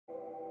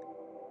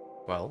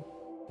Well,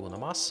 una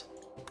más.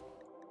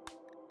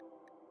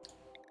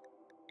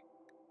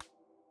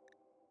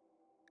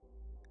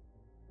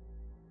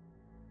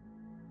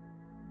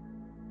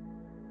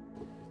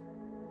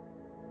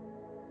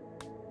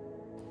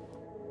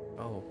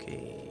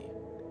 Okay.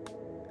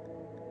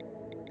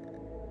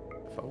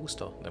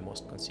 Fausto, the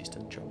most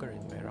consistent jogger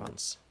in my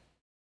runs.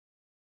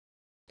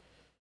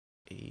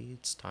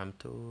 It's time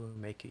to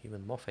make you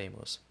even more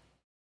famous.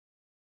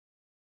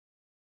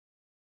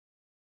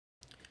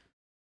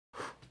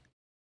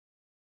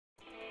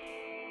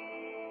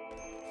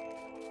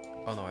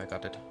 Oh no, I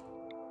got it.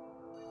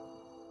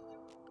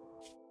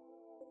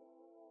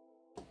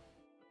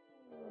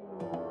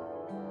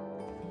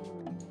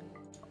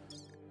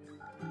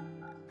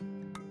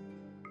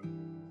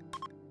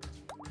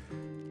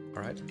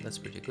 Alright, that's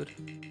pretty good.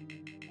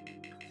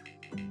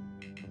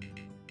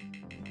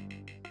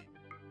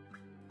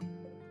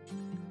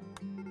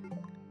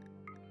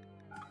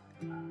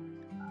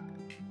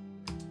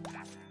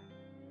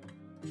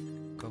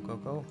 Go, go,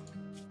 go.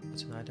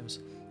 What's in items?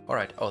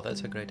 Alright, oh,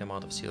 that's a great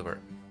amount of silver.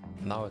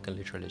 Now I can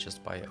literally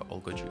just buy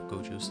all go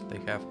juice they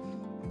have.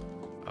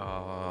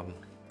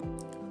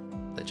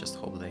 Let's just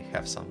hope they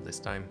have some this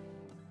time.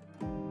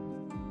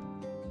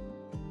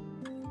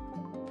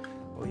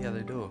 Oh yeah,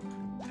 they do.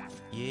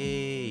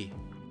 Yay!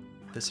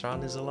 This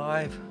run is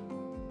alive!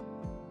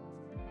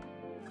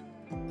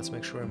 Let's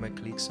make sure my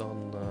clicks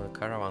on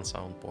Caravan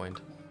Sound point.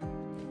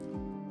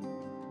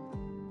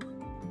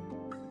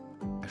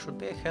 I should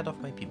be ahead of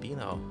my PB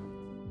now.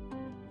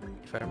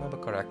 If I remember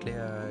correctly,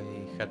 I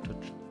had to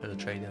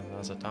trade in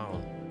another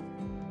town.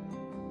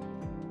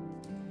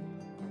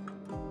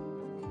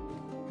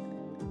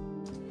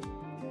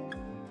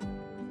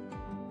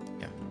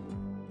 Yeah.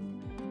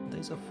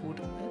 Days of food,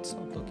 it's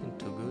not looking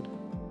too good.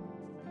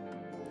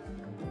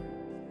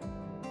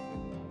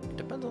 It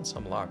depends on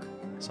some luck.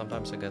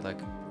 Sometimes I get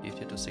like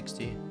 50 to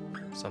 60,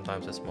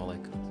 sometimes it's more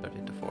like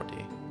 30 to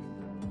 40.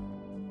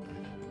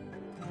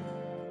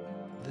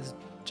 This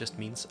just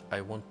means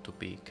I want to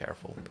be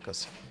careful,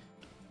 because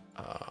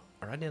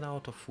running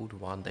out of food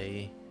one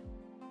day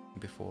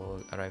before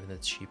arriving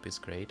at ship is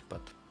great,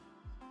 but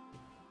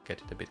get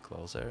it a bit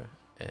closer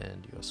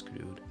and you're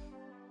screwed.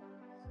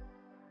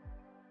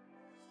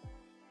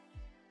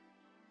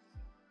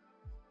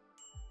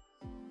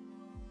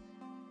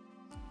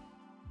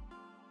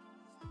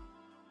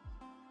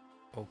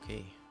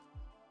 Okay.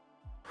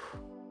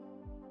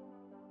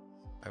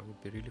 I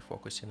would be really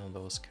focusing on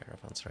those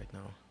caravans right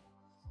now.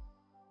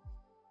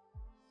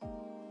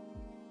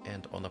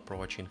 And on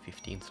approaching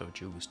 15th of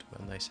Juiced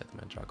when I set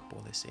my drug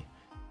policy.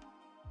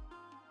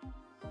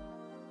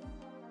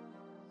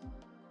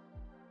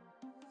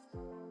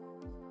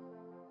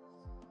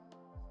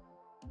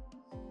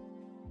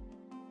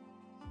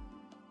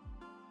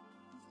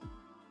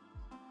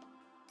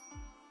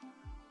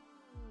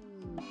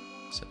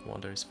 Set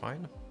Wonder is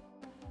fine.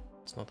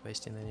 It's not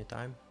wasting any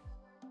time.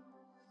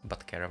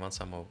 But caravans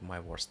are my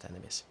worst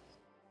enemies.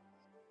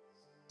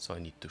 So I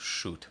need to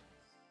shoot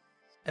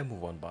a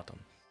move on button.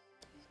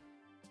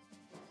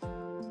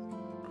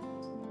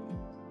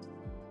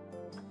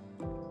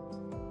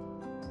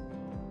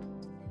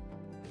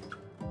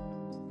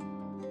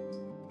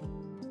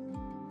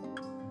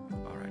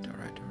 Alright.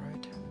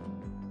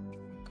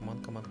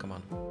 Come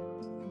on.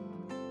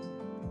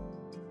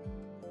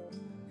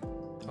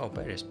 Oh,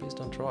 berries, please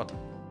don't rot.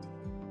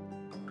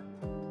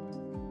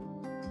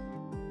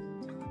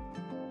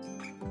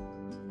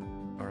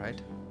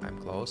 Alright, I'm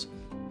close.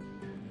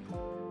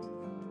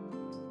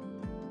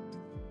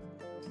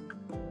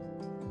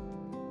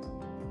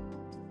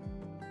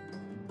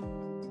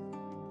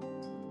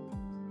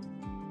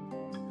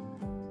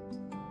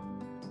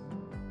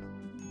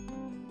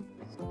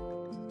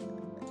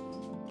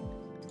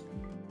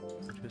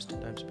 Just 2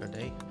 times per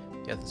day.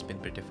 Yeah, that's been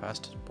pretty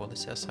fast.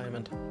 Policy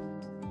assignment.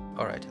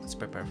 Alright, let's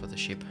prepare for the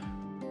ship.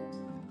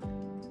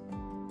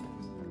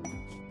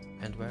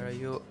 And where are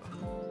you?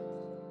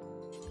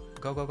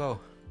 Go. Go.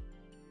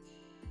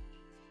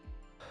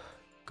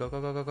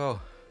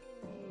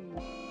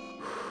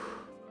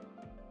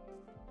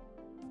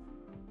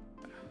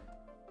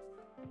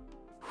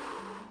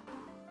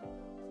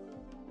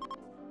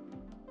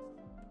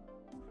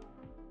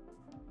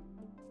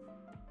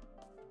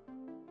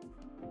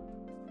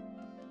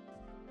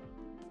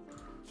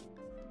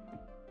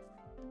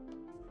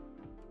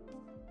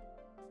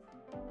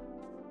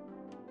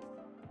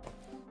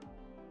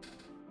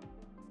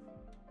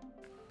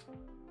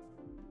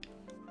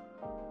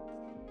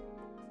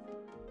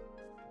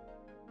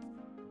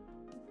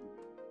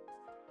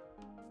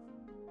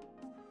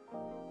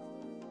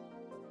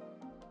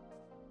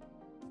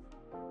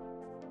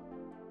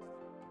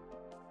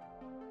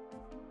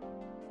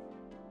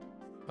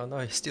 Oh no,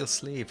 I still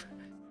sleep.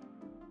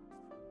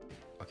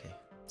 Okay,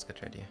 let's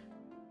get ready.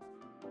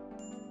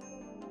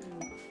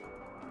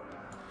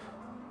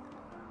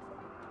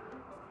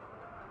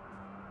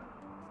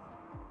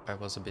 I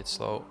was a bit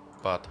slow,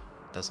 but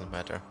doesn't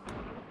matter.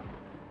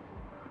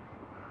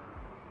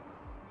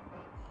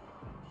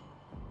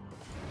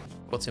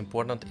 What's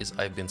important is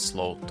I've been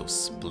slow to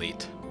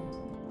split.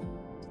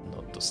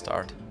 to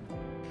start.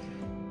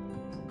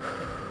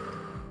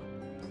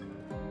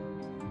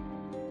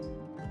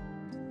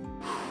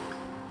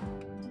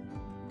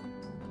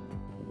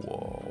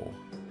 Whoa.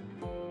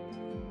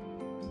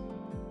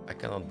 I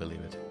cannot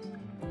believe it.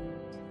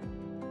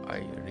 I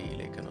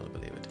really cannot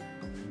believe it.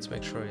 Let's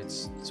make sure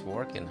it's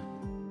working.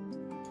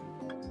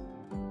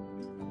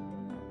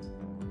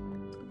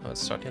 Oh,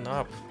 it's starting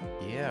up.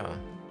 Yeah.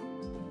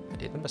 I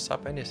didn't mess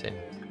up anything.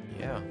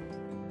 Yeah.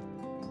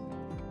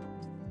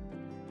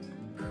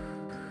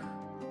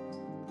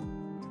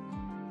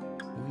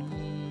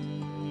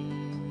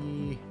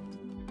 Whee.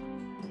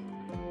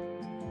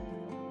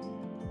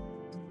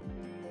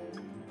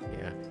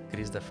 Yeah.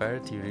 Chris the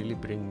Ferret, you really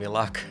bring me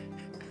luck.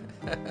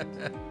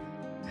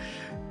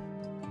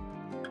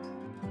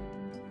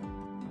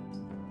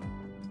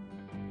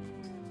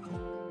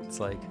 It's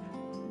like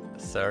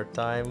third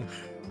time.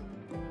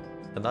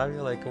 And now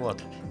you're like,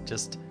 what?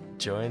 Just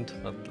joined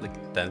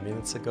like 10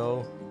 minutes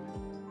ago?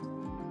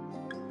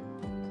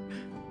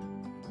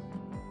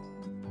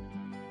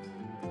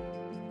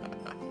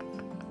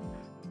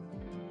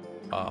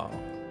 Oh.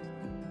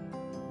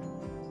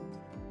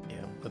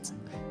 Yeah,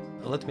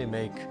 let me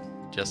make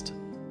just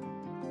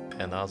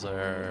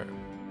another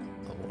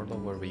world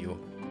overview.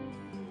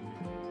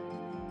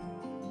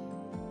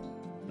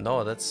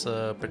 No, that's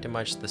pretty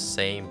much the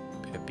same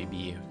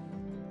PB.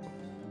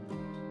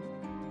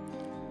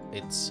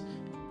 It's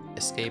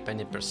escape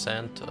any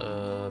percent,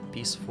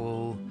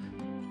 peaceful,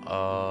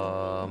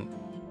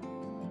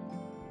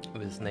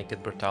 with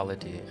naked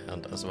brutality,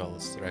 and as well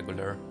as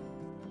regular.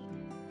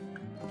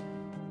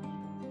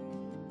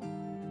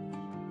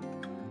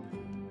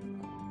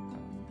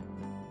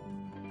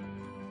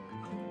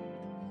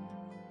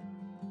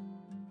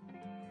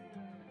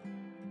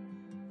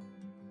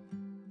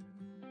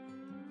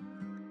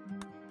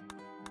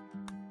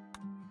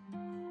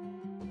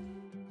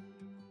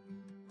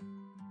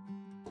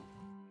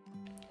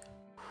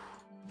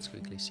 Let's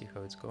quickly see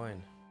how it's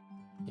going.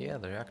 Yeah,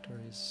 the reactor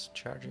is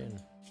charging.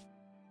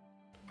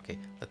 Okay,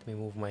 let me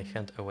move my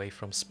hand away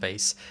from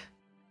space.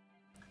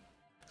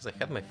 Because I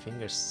had my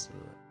fingers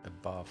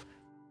above.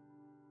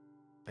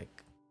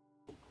 Like,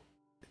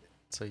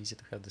 it's so easy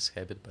to have this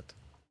habit, but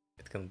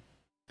it can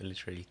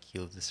literally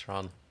kill this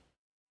run.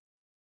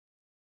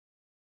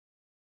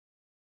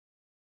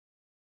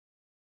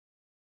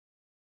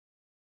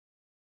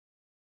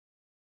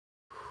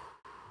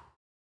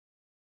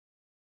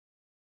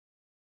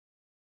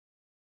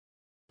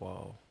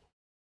 Wow.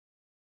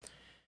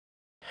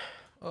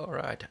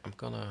 Alright, I'm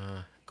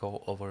gonna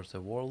go over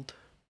the world.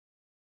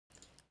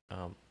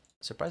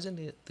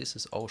 Surprisingly, this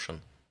is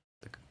ocean,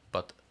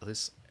 but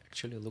this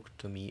actually looked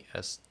to me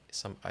as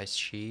some ice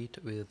sheet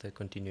with a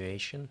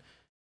continuation,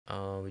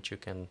 which you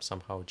can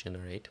somehow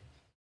generate.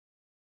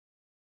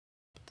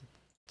 But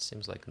it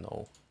seems like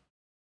no.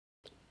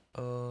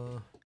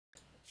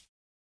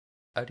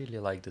 I really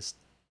like this.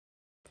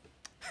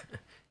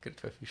 Great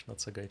for fish,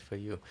 not so great for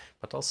you.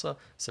 But also,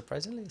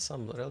 surprisingly,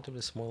 some relatively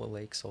smaller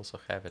lakes also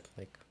have it,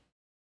 like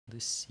the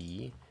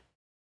sea,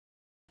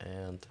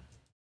 and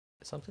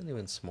something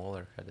even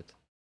smaller had it.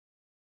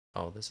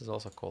 Oh, this is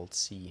also called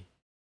sea.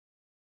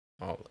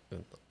 Oh,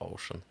 even the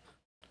ocean.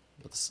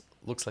 It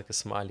looks like a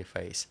smiley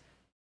face.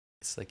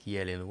 It's like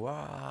yelling,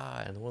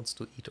 "Wow!" and wants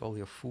to eat all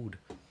your food.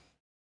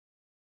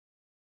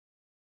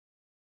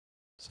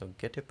 So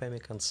get your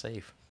pemmican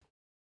safe.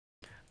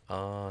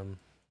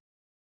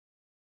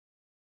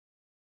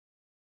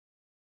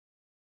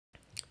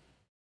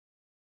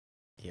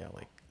 Yeah,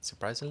 like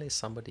surprisingly,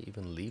 somebody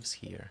even lives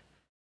here.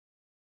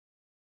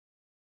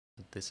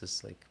 This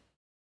is like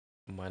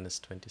minus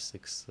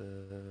 26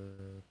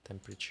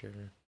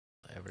 temperature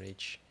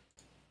average.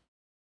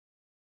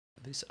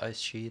 This ice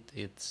sheet,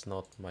 it's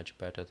not much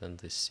better than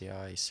this sea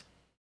ice.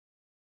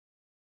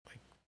 Like,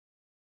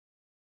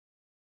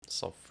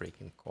 so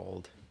freaking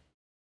cold.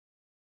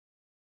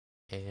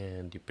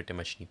 And you pretty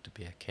much need to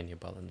be a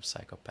cannibal and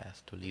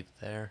psychopath to live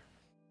there.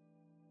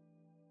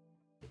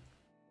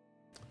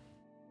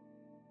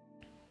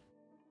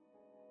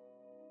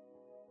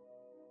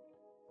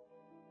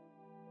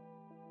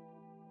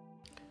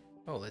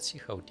 Oh, let's see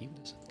how deep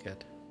does it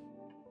get.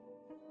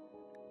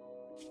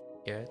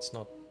 Yeah, it's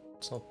not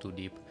too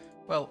deep.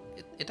 Well,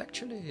 it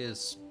actually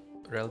is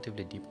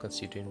relatively deep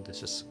considering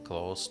this is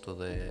close to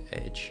the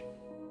edge.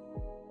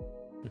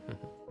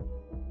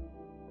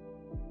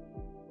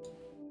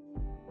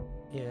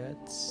 Yeah,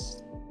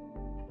 it's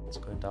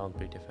going down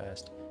pretty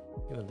fast.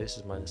 Even this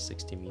is minus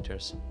 60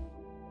 meters.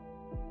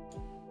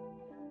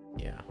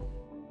 Yeah.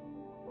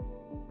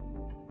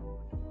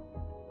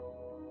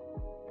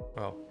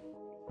 Well,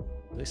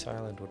 this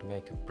island would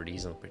make a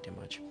prison pretty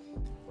much.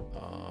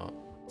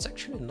 It's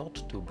actually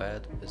not too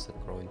bad with the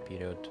growing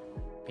period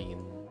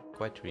being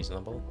quite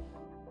reasonable.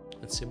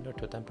 It's similar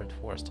to a temperate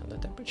forest, and the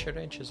temperature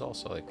range is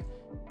also like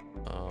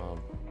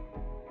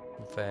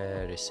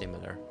very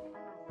similar.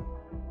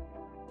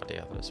 But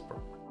yeah,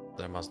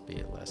 there must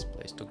be less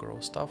place to grow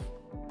stuff.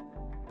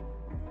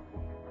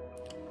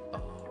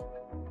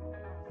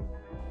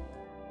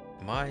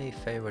 My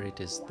favorite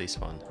is this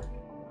one.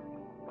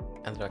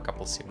 and there are a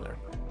couple similar.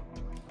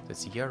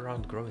 It's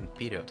year-round growing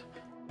period.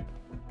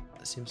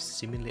 Seems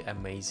seemingly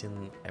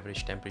amazing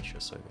average temperature,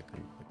 so you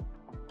can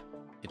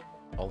it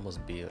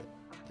almost be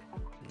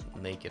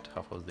naked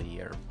half of the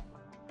year.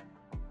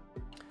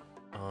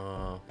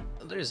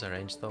 There is a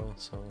range though,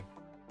 so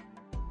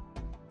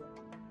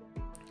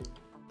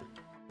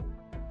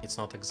it's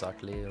not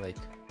exactly like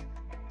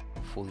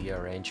full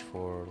year range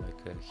for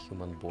like a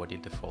human body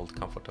default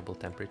comfortable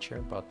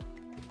temperature, but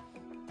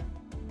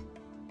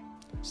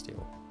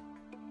still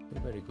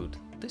very good.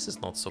 This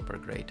is not super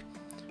great,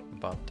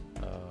 but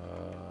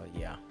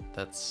yeah,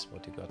 that's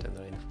what you got in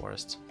the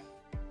rainforests.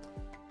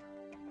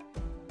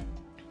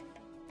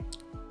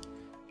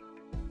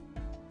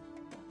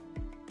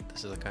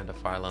 This is a kind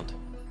of island.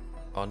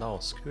 Oh no,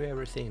 screw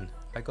everything,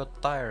 I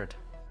got tired,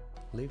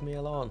 leave me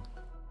alone.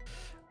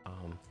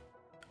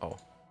 Oh,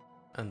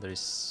 and there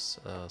is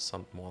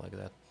something more like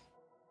that,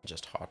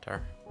 just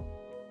hotter.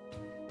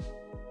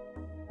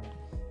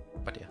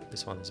 But yeah,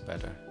 this one is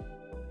better.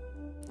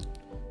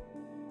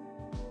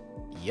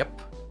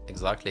 Yep,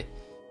 exactly.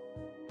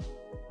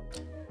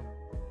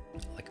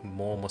 Like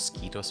more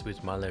mosquitoes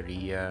with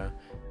malaria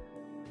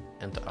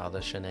and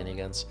other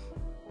shenanigans.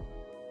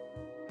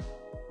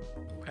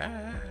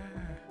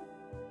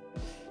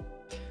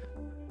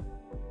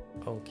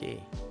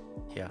 Okay,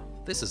 yeah,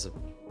 this is a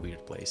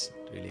weird place,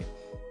 really.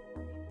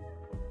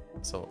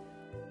 So,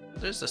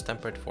 there's this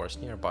temperate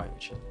forest nearby,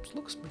 which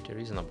looks pretty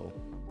reasonable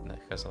and it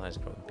has a nice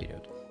growing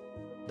period.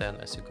 Then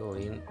as you go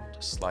in,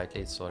 just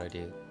slightly, it's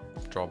already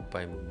dropped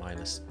by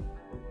minus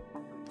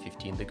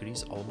 15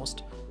 degrees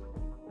almost.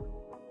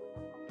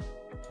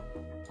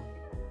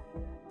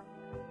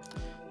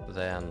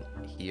 Then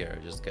here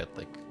you just get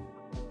like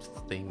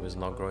thing with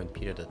no growing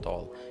period at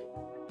all,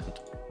 and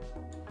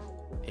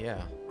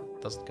yeah,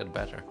 it doesn't get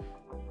better.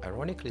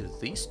 Ironically,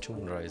 this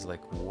tundra is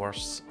like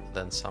worse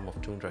than some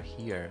of tundra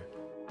here,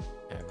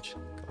 which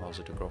allows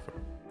you to grow for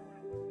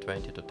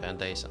 20 to 10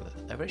 days, and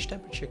the average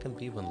temperature can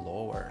be even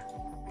lower,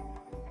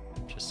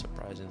 which is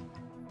surprising.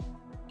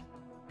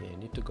 Yeah, you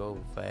need to go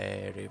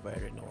very,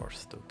 very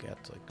north to get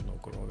like no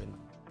growing.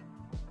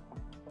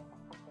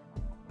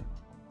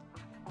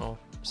 Oh,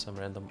 some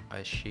random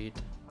ice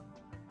sheet.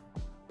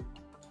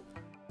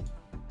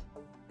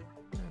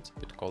 Yeah, it's a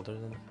bit colder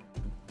than...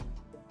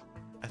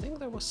 I think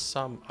there was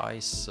some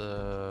ice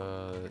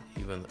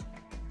even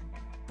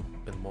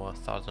in more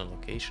southern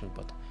location,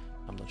 but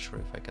I'm not sure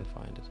if I can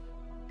find it.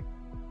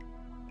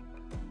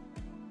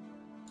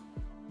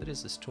 There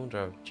is this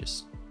tundra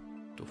just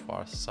too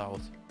far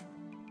south.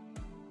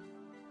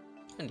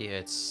 And yeah,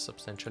 it's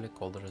substantially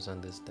colder than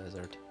this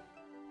desert.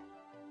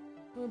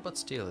 But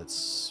still,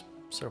 it's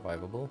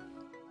survivable.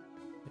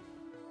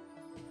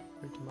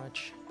 Pretty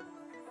much.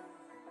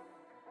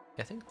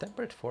 I think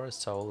temperate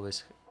forests are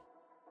always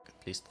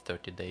at least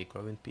 30-day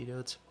growing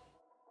periods.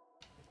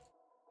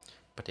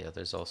 But yeah,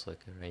 there's also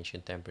like a range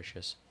in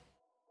temperatures.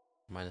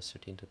 Minus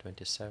 13 to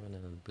 27,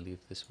 and I believe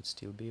this would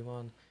still be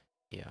one.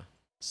 Yeah,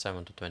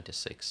 7 to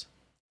 26.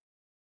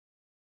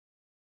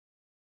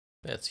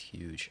 That's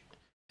huge.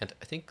 And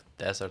I think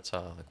deserts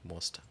are like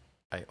most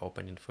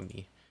eye-opening for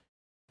me.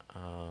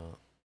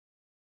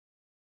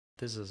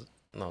 This is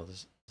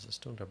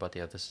tundra, but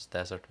yeah, this is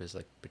desert with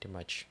like pretty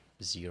much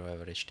zero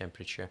average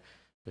temperature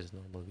with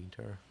normal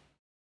winter.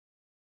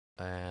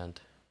 And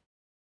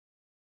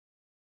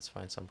let's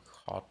find some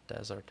hot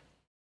desert.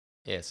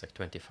 Yeah, it's like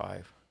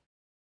 25.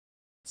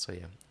 So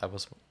yeah, I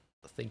was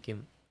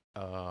thinking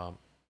to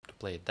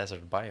play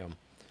desert biome,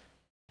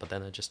 but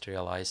then I just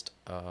realized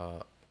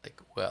like,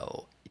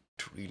 well, it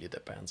really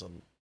depends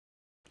on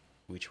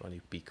which one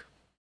you pick,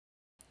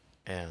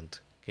 and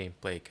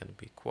gameplay can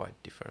be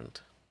quite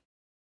different.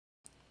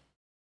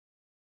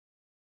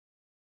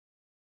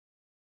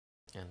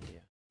 And yeah,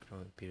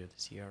 growing period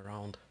is year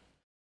round.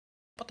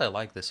 But I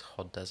like this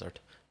hot desert.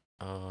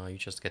 You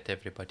just get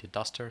everybody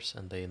dusters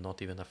and they're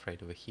not even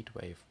afraid of a heat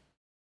wave.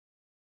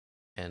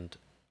 And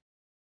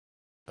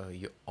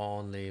you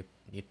only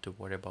need to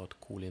worry about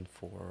cooling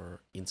for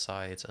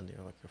insides and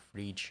like your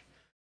fridge.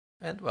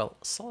 And well,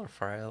 solar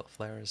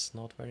flare is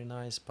not very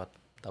nice, but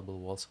double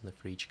walls on the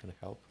fridge can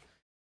help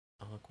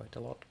quite a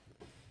lot.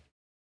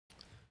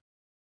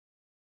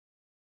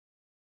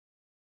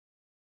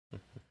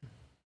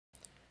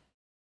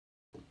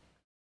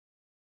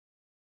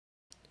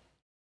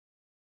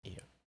 Yeah.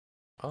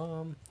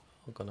 I'm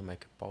gonna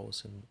make a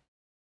pause in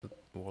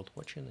world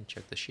watching and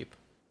check the ship.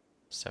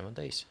 7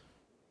 days.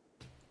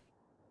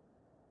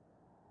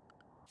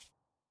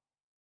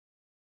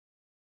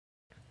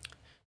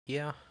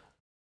 Yeah.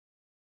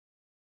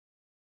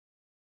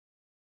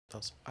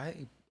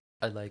 I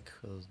like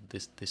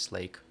this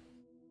lake,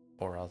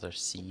 or rather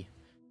sea.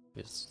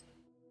 It's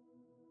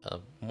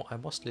I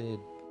mostly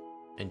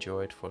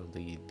enjoy it for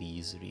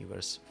these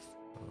rivers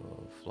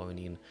flowing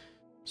in.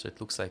 So it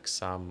looks like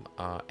some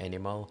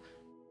animal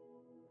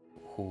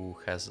who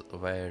has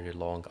very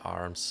long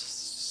arms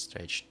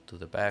stretched to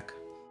the back,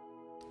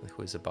 and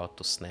who is about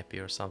to snap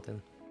you or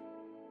something.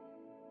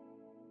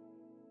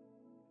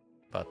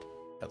 But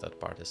that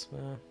part is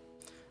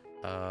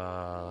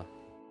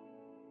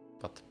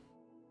but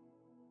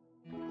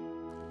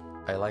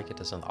I like it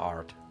as an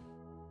art.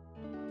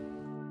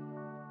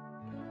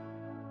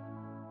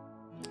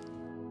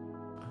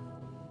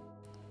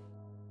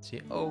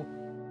 See, oh,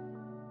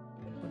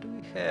 what do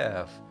we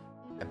have?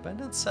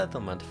 Abandoned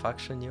settlement,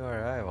 faction new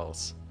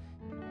arrivals.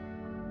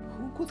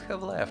 Who could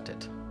have left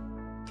it?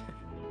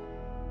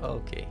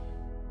 Okay.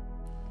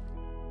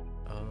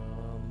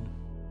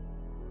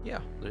 Yeah,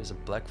 there is a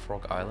Black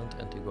Frog Island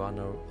and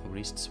Iguana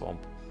Wrist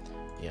Swamp.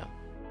 Yeah,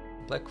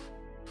 Black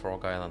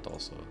Frog Island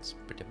also, it's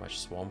pretty much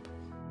swamp.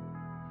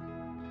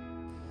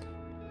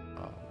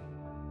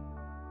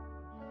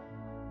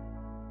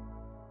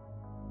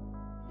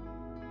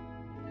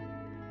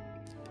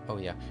 Oh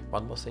yeah,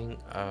 one more thing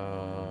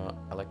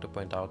I like to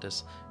point out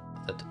is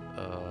that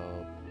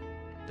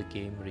the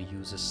game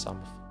reuses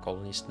some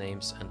colonist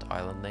names and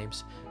island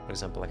names. For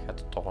example, I had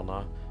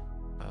Tona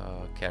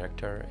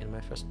character in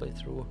my first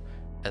playthrough,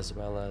 as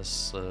well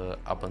as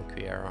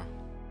Abanquiera.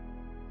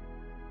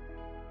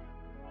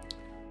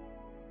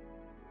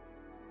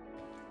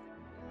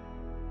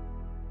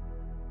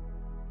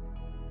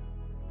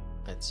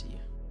 Let's see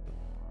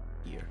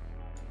here.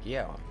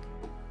 Yeah,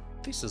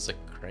 this is a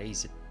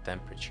crazy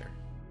temperature.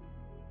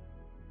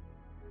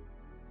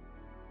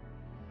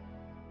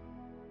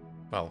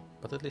 Well,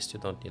 but at least you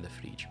don't need a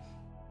fridge,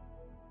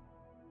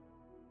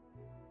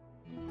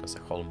 because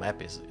the whole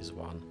map is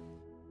one.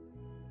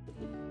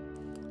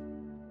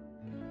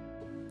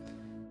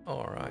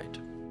 Alright.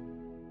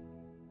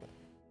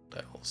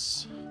 What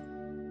else?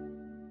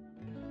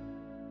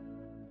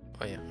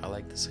 Oh yeah, I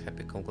like this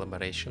happy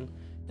conglomeration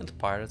and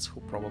pirates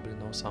who probably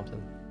know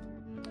something.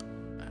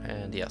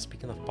 And yeah,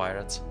 speaking of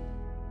pirates,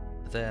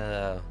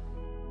 they're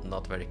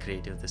not very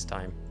creative this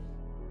time.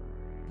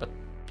 But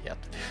yeah,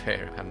 to be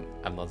fair,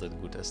 I'm not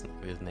that good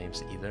with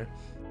names either.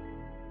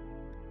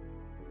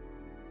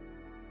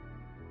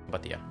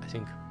 But yeah, I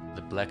think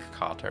the Black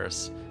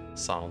Cutters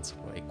sounds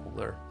way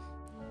cooler.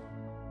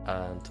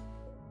 And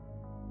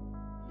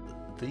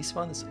this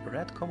one is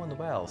Red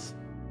Commonwealth,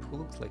 who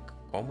looks like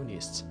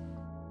communists.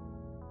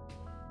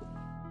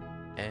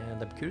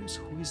 And I'm curious,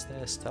 who is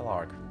the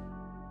Stellarch?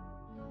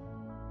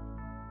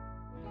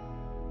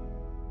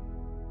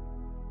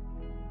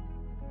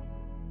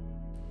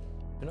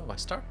 You know, I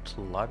start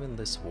loving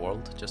this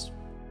world, just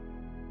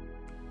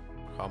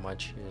how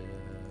much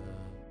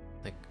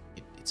like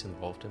it's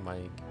involved in my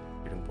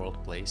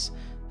RimWorld place,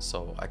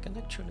 so I can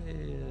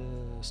actually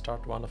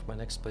start one of my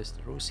next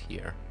playthroughs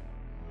here.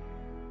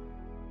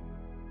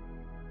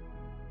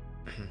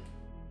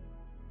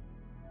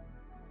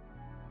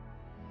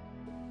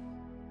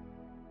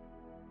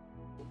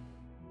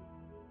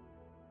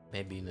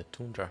 Maybe in a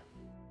tundra.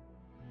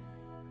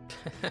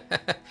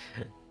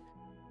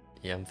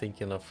 Yeah, I'm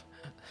thinking of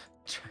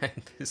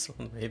trying this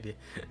one maybe.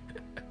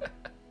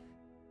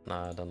 No,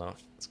 I don't know.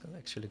 It's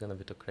actually gonna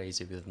be too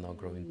crazy with no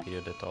growing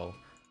period at all.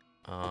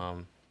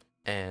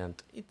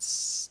 And it's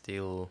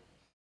still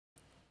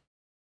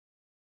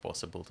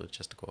possible to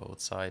just go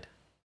outside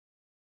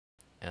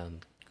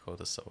and go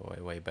to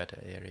a way better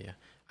area.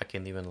 I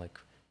can even like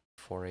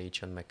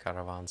forage in my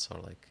caravans, or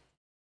like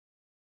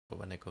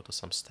when I go to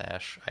some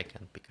stash, I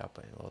can pick up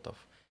a lot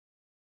of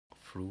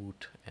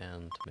fruit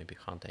and maybe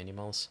hunt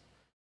animals.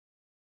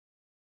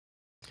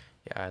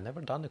 Yeah, I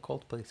never done a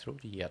cold playthrough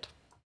yet.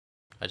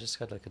 I just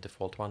had like a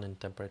default one in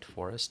temperate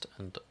forest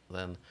and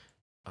then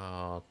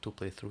 2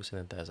 playthroughs in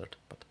a desert,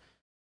 but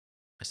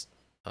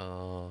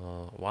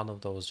one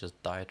of those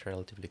just died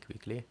relatively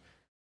quickly,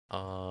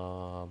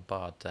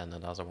 but then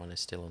another one is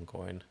still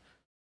ongoing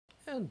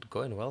and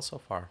going well so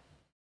far.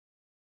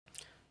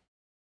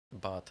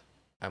 But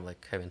I'm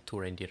like having 2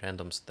 Randy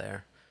randoms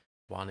there.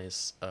 One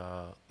is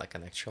like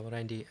an actual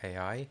Randy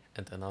AI,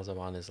 and another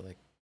one is like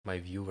my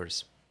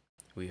viewers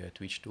via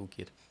Twitch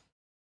Toolkit.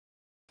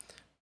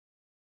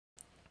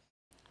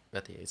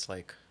 But yeah, it's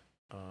like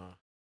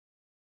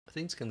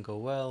things can go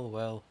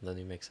well, then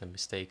you make some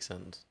mistakes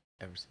and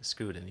everything's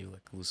screwed, and you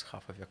like lose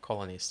half of your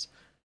colonists,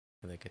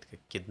 and they get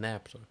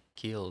kidnapped or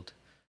killed.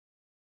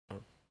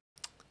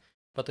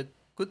 But the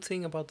good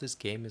thing about this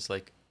game is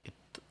like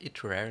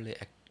it rarely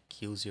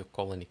kills your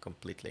colony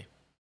completely.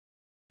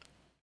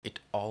 It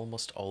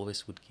almost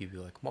always would give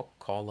you like more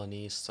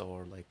colonists,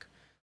 or like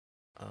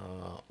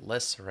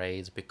less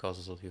raids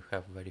because you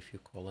have very few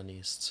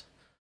colonists,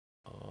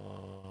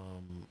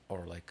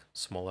 or like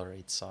smaller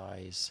raid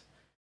size,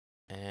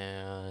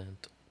 and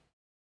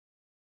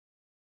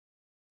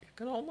you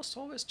can almost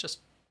always just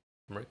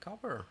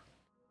recover.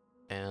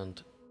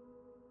 And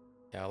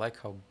yeah, I like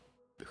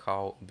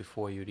how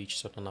before you reach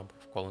certain number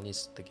of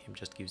colonies, the game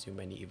just gives you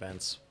many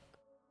events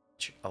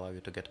which allow you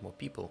to get more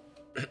people.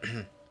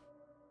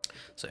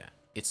 So yeah,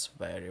 it's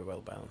very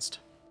well balanced.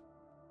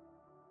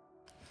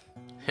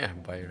 Yeah,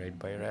 buy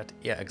rat.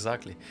 Yeah,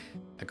 exactly.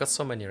 I got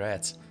so many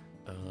rats.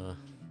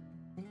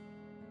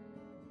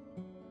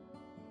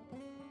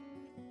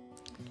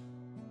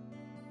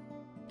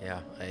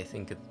 Yeah, I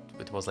think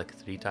it was like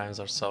 3 times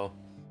or so.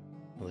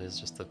 There's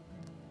just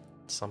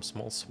some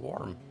small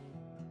swarm.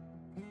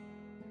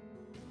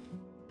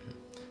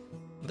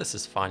 This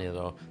is funny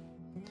though.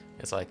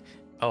 It's like,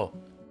 oh,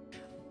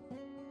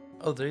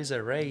 there is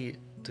a raid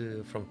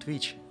from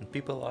Twitch and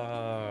people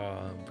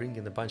are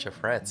bringing a bunch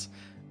of rats,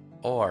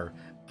 or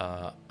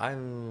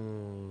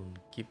I'm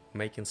keep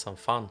making some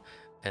fun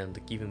and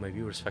giving my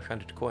viewers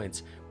 500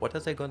 coins. What are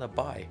they gonna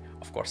buy?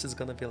 Of course it's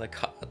gonna be like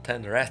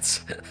 10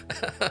 rats.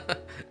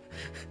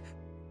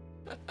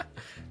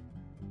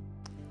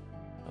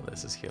 Oh,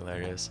 this is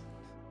hilarious.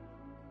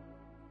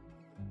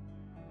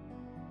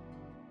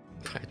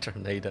 By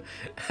tornado.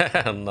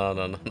 No.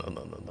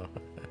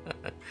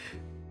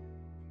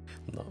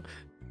 No.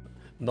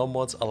 No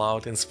mods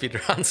allowed in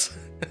speedruns.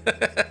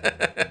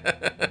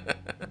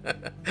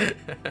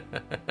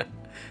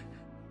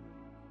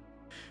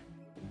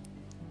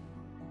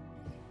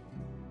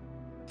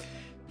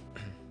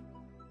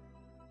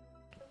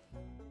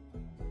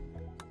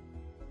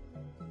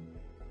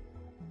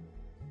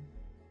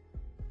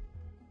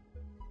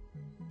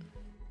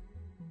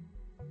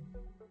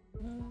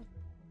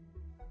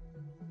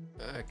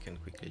 I can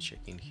quickly check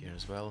in here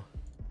as well.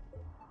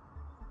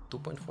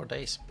 2.4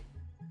 days.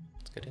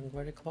 It's getting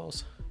very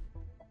close.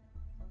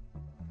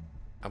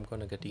 I'm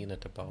gonna get in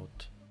at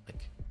about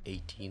like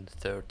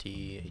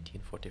 18:30,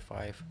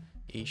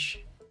 18:45-ish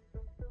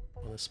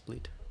on a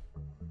split.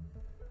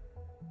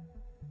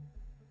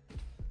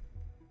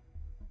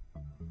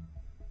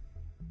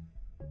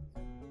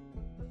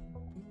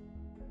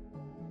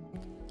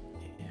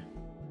 Yeah.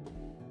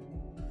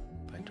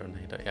 By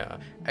tornado, yeah.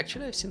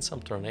 Actually, I've seen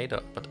some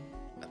tornado, but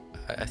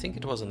I think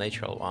it was a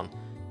natural one.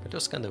 But it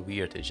was kind of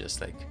weird. It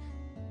just like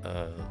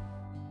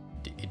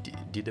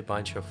it did a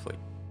bunch of like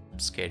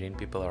scaring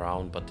people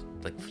around, but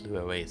it like flew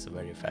away so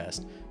very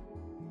fast,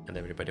 and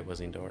everybody was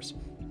indoors.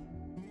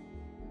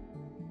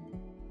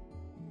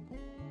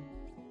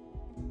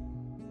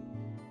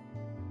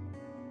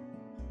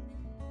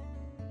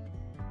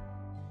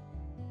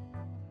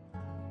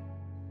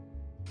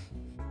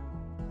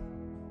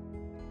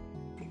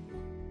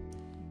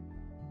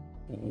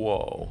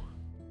 Whoa.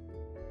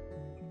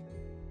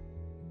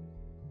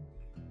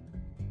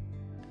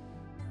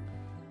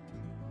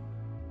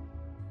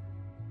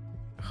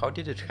 How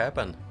did it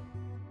happen?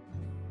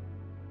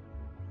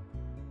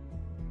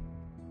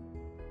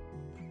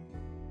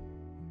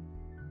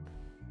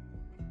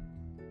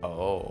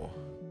 Oh.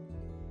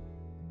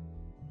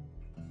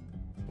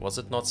 Was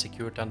it not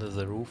secured under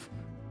the roof?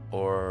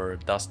 Or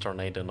does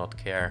tornado not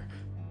care?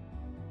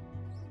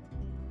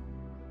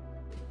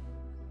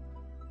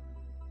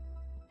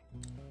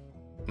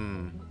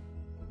 Hmm.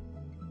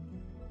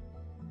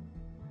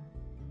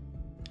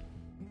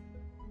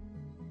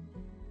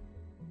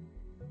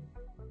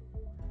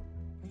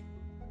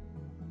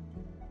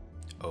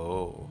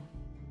 Oh.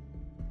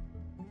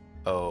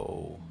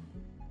 Oh.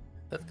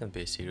 That can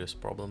be a serious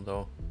problem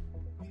though.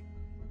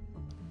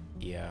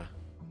 Yeah.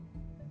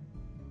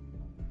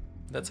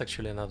 That's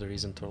actually another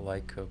reason to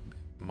like a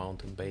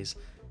mountain base.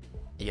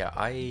 Yeah,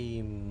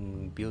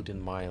 I'm building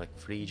my like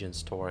fridge and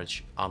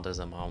storage under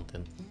the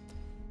mountain.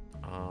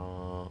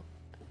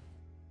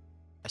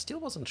 I still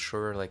wasn't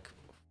sure like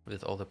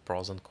with all the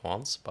pros and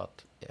cons,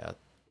 but yeah,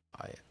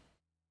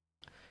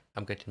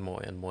 I'm getting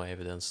more and more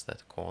evidence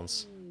that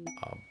cons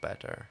are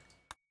better.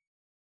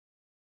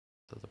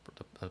 So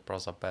the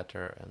pros are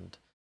better, and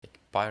like,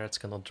 pirates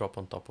cannot drop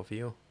on top of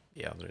you.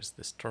 Yeah, there's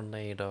this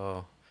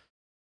tornado.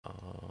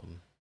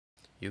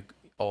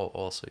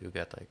 Also you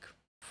get like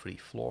free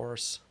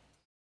floors.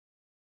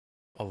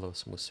 Although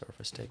smooth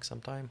surface takes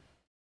some time.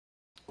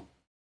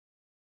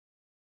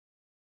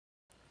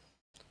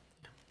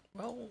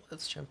 Well,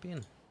 let's jump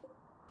in.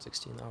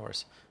 16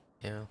 hours.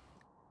 Yeah,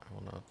 I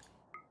wanna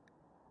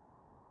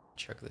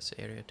check this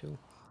area too.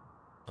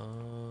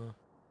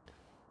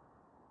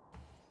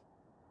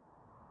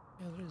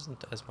 Yeah, there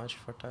isn't as much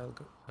fertile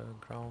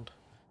ground,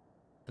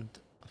 and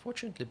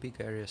unfortunately big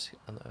areas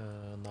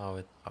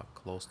now are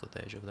close to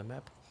the edge of the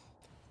map.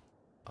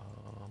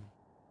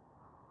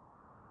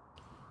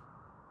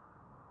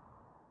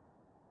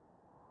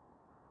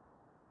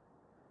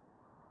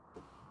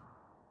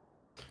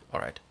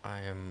 Alright,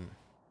 I'm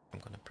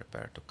gonna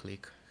prepare to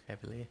click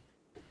heavily.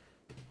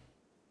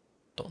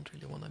 Don't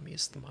really wanna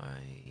miss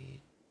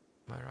my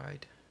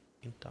ride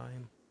in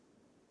time.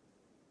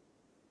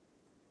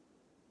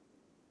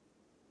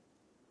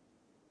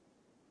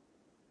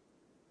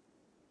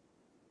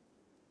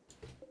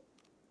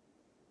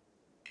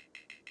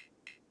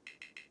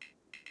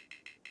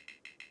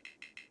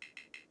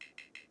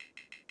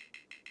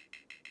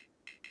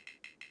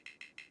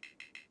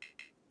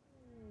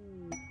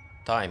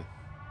 Time.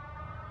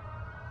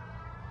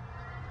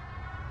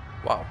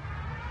 Wow.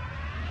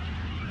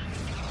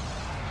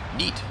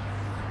 Neat.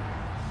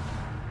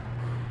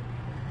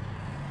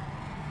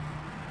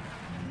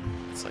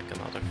 It's like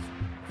another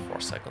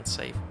 4-second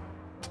save.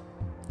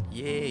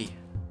 Yay.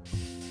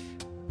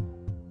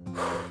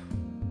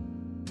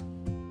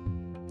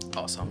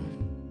 Awesome.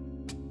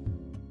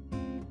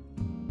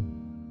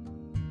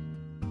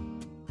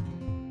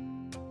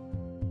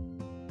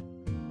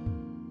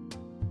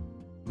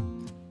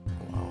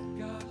 Wow.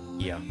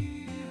 Yeah.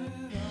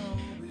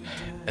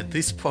 At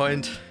this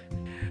point,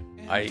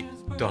 I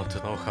don't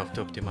know how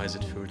to optimize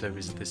it further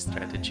with this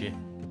strategy.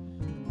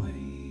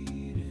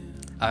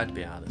 I'd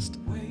be honest.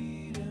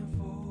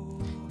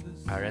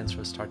 I ran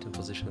through starting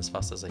position as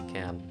fast as I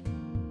can.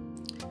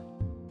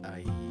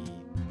 I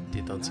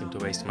didn't seem to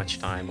waste much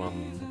time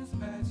on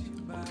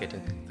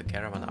getting the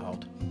caravan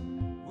out.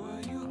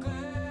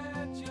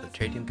 The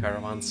trading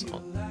caravans,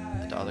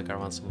 the other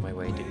caravans on my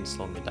way didn't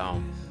slow me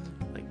down.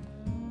 Like,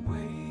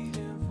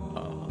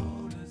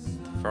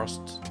 the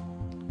first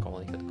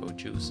colony had go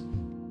juice,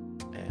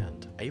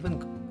 and I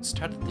even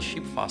started the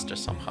ship faster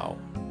somehow,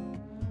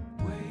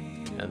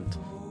 and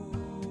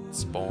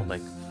spawned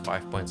like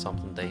 5 point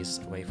something days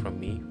away from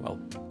me while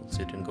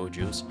considering go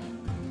juice,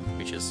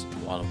 which is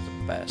one of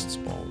the best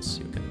spawns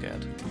you can get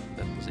in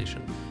that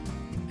position.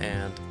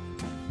 And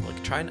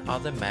like trying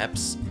other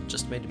maps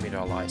just made me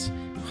realize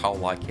how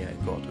lucky I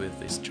got with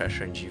this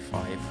Treasure in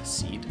G5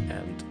 seed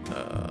and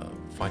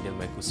finding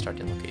my good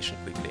starting location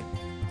quickly.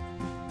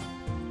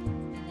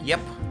 Yep.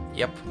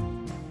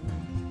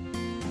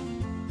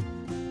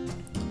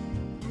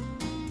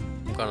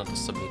 I'm gonna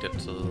submit it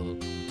to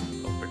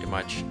pretty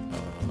much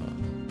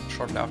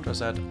shortly after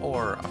that,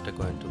 or after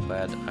going to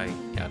bed. I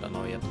don't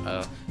know yet.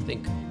 I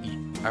think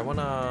I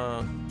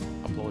wanna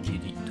upload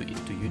it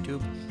to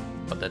YouTube,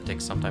 but that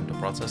takes some time to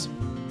process.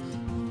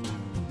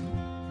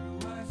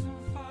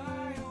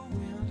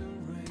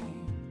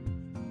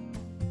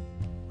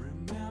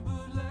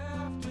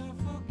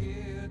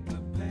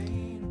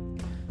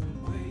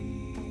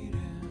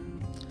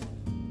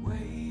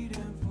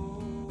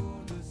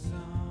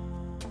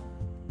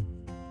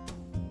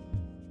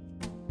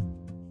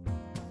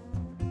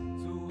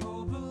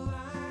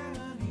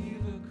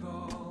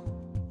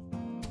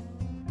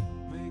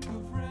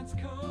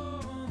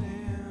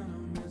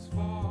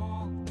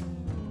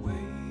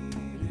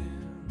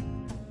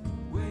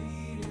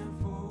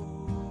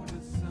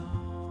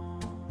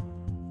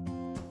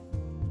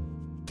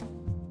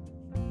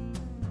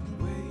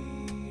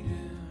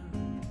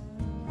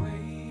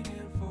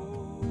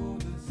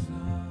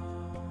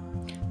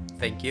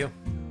 Thank you.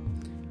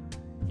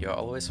 You're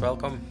always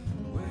welcome.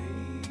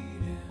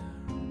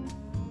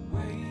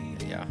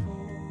 Yeah.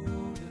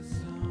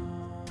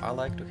 I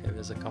like to have you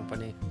as a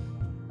company.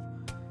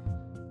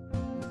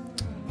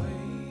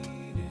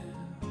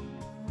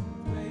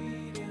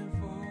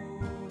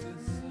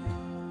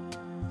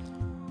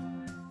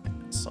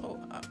 So,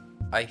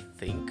 I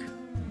think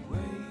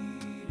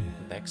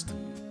next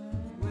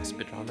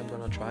speedrun I'm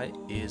gonna try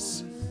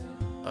is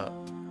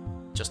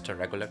just a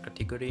regular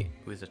category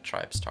with a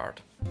tribe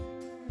start.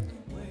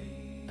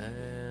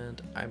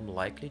 And I'm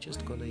likely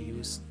just gonna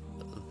use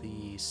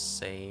the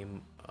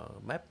same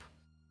map,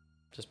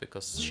 just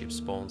because ship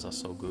spawns are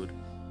so good.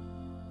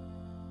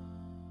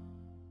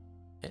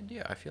 And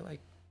yeah, I feel like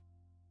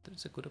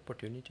there's a good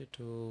opportunity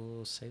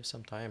to save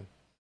some time.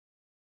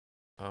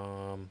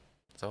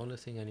 The only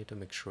thing I need to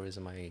make sure is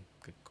my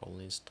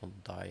colonists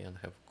don't die and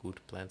have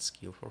good plant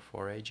skill for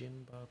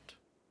foraging, but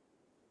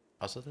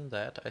other than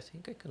that, I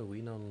think I can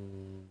win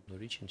on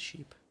reaching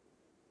sheep.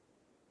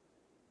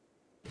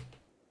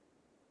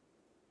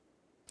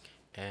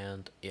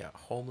 And yeah,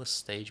 homeless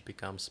stage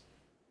becomes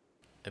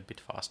a bit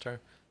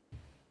faster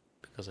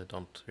because I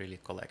don't really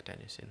collect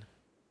anything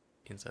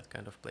in that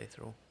kind of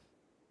playthrough.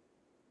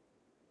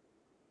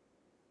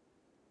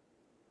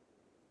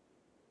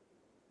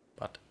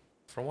 But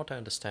from what I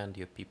understand,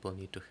 your people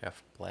need to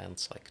have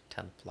plants like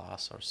 10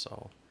 plus or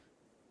so.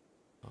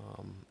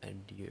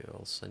 And you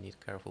also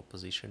need careful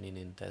positioning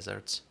in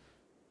deserts.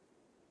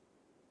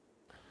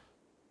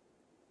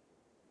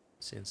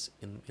 Since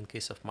in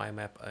case of my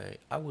map,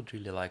 I would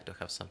really like to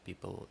have some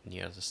people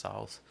near the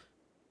south,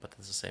 but at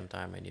the same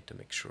time I need to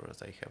make sure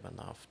they have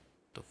enough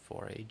to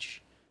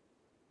forage.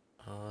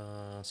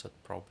 So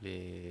it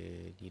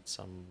probably need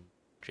some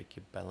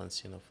tricky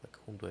balancing of like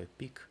whom do I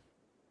pick,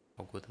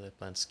 how good are the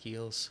plant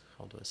skills,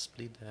 how do I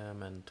split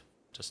them, and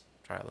just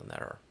trial and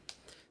error.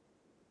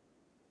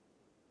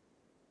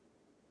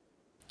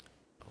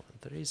 Oh, and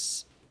there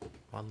is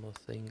one more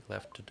thing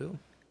left to do,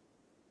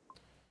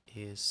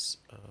 is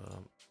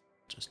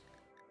just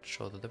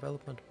show the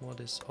development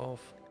mode is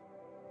off,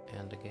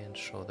 and again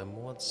show the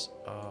mods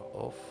are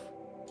off.